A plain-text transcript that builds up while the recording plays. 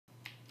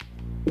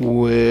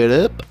What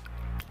up?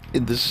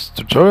 In this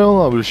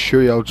tutorial I will show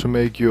you how to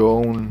make your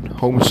own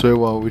home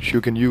server which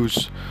you can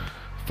use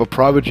for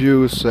private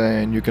use,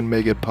 and you can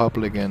make it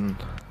public and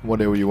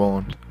whatever you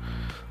want.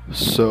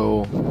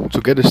 So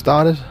to get it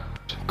started,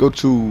 go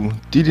to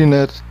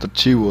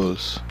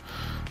DDNet.tools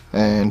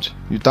and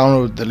you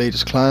download the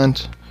latest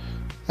client,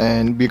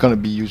 and we're gonna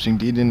be using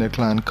DDNet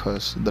client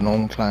because the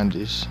normal client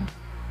it's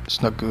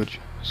not good.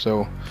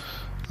 So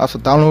after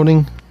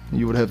downloading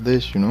you would have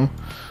this,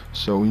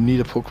 so you need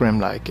a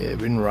program like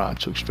WinRAR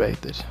to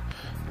extract it,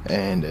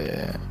 and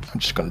I'm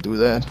just gonna do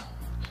that.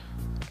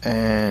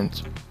 And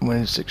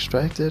when it's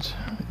extracted,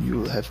 you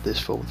will have this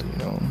folder.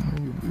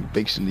 You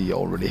basically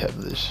already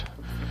have this.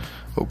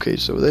 Okay,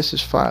 so this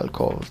is file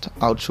called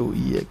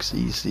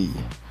autoexec.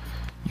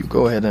 You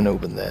go ahead and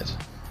open that,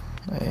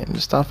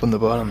 and start from the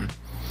bottom.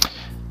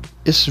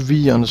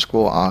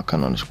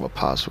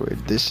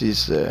 sv_archon_password. This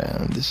is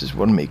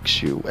what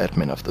makes you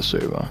admin of the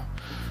server.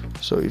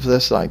 So if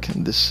there's like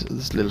this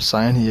little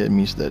sign here, it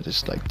means that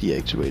it's like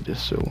deactivated.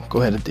 So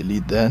go ahead and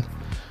delete that.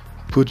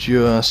 Put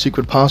your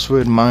secret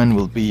password. Mine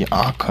will be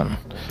Archon.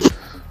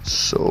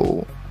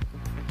 So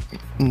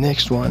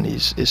next one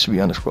is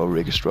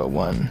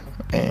sv_registrar1,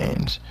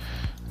 and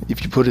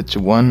if you put it to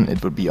 1,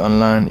 it would be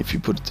online. If you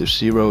put it to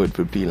 0, it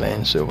would be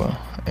LAN server.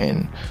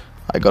 And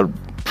I got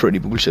pretty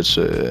bullshit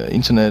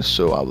internet,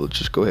 so I will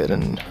just go ahead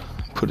and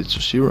put it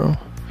to 0.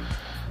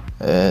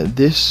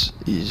 This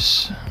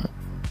is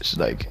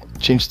like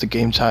change the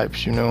game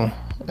types. We're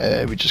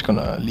just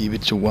gonna leave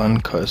it to 1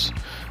 because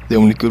the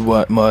only good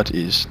mod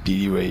is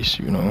DDrace.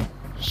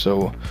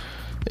 So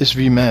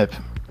SV map,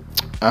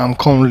 I'm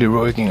currently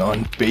working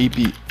on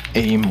baby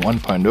aim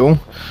 1.0,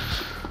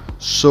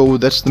 so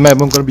that's the map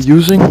I'm gonna be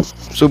using.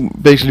 So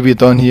basically we're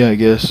done here, I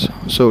guess.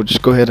 So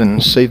just go ahead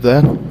and save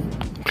that,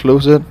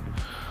 close it.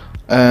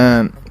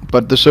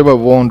 But the server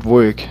won't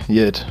work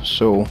yet,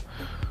 so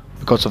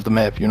because of the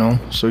map,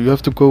 so you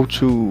have to go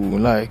to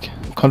like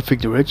config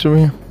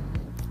directory,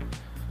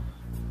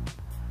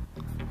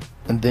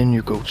 and then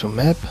you go to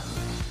map.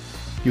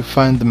 You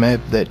find the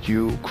map that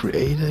you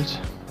created,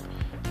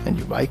 and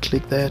you right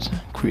click that,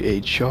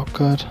 create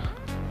shortcut.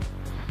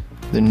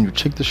 Then you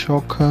take the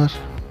shortcut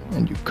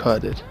and you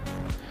cut it,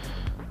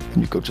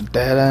 and you go to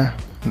data,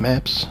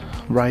 maps,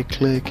 right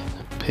click,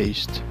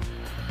 paste.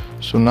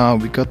 So now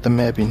we got the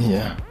map in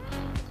here.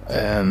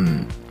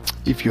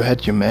 If you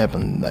had your map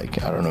on,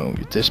 like, I don't know,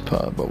 your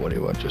desktop or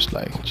whatever, just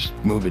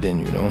move it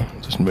in,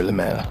 doesn't really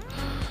matter.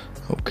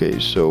 Okay,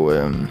 so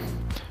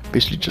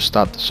basically just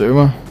start the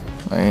server,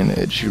 and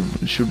it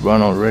should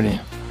run already.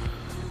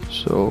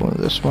 So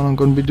that's what I'm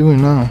gonna be doing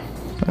now,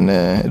 and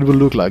it will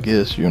look like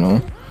this,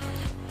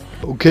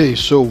 Okay,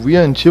 so we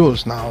are in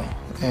Tools now,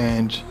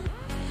 and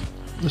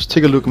let's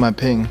take a look at my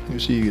ping. You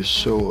see it's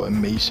so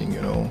amazing,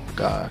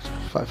 God,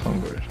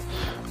 500.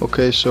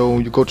 Okay, so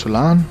you go to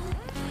LAN,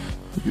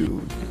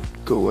 you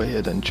go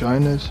ahead and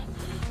join it,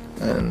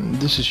 and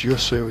this is your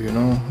server.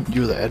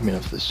 You're the admin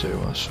of this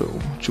server. So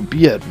to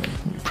be admin,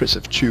 you press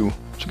F2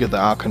 to get the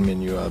Archon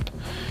menu up.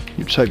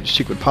 You type your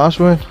secret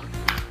password,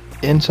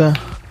 enter,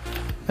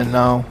 and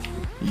now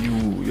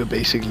you're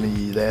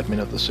basically the admin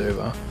of the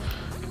server.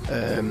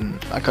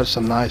 I got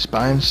some nice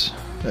binds.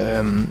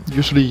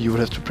 Usually you would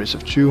have to press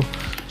F2,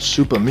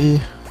 super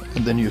me,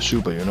 and then you're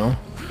super,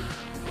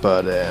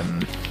 but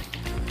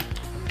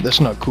that's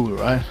not cool,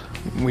 right?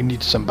 We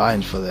need some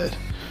binds for that.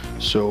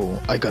 So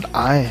I got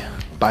I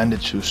bind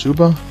it to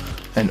super,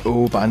 and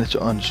O bind it to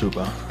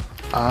unsuper.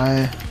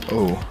 I,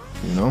 O,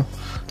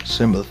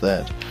 simple as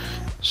that.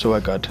 So I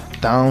got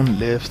down,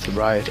 left,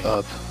 right,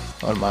 up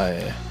on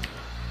my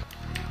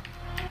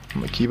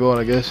keyboard,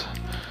 I guess.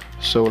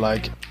 So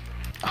like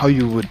how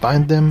you would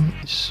bind them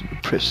is you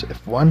press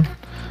F1,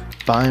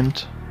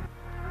 bind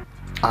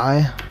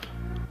I,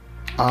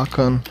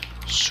 Archon,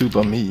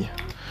 super me.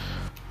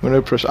 When I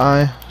press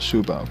I,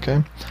 super,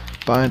 okay?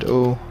 Bind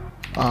O,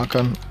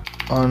 Archon,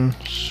 on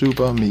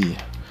super me,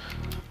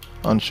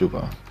 on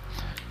super.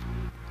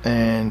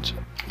 And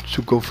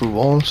to go through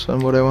walls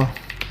and whatever,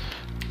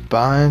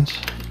 bind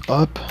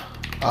up,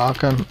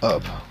 Archon,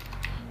 up,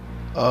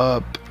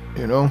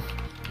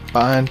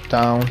 bind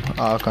down,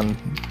 Archon,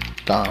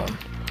 down.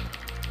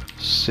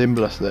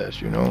 Simple as that,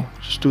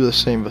 just do the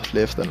same with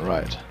left and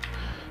right.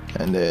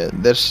 And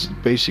that's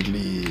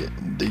basically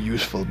the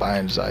useful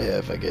binds I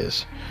have, I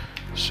guess.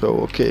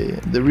 So okay,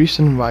 the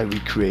reason why we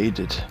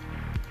created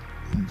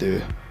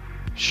the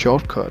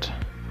shortcut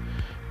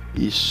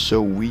is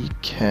so we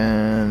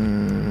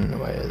can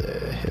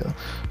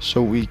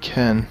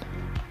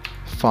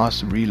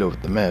fast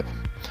reload the map.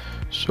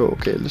 So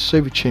okay, let's say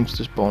we change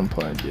the spawn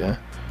point. We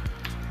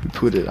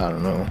put it, I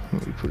don't know,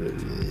 we put it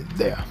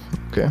there.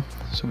 Okay,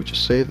 so we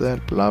just save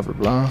that, blah blah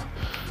blah,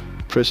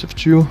 press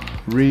F2,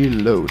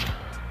 reload.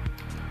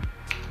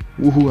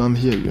 Woohoo, I'm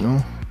here,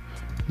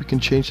 we can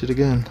change it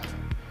again,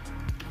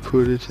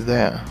 put it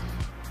there,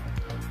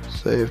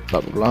 save, blah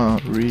blah blah,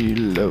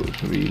 reload.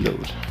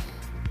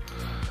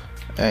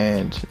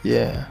 And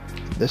yeah,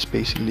 that's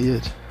basically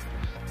it.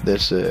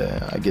 That's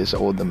I guess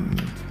all the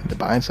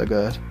binds I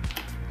got,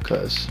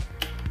 because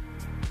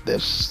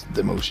that's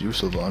the most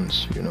useful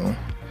ones, you know.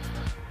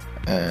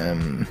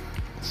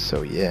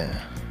 So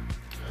yeah,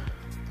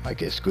 I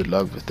guess good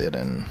luck with it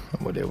and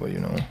whatever, you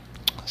know.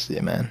 See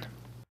ya, man.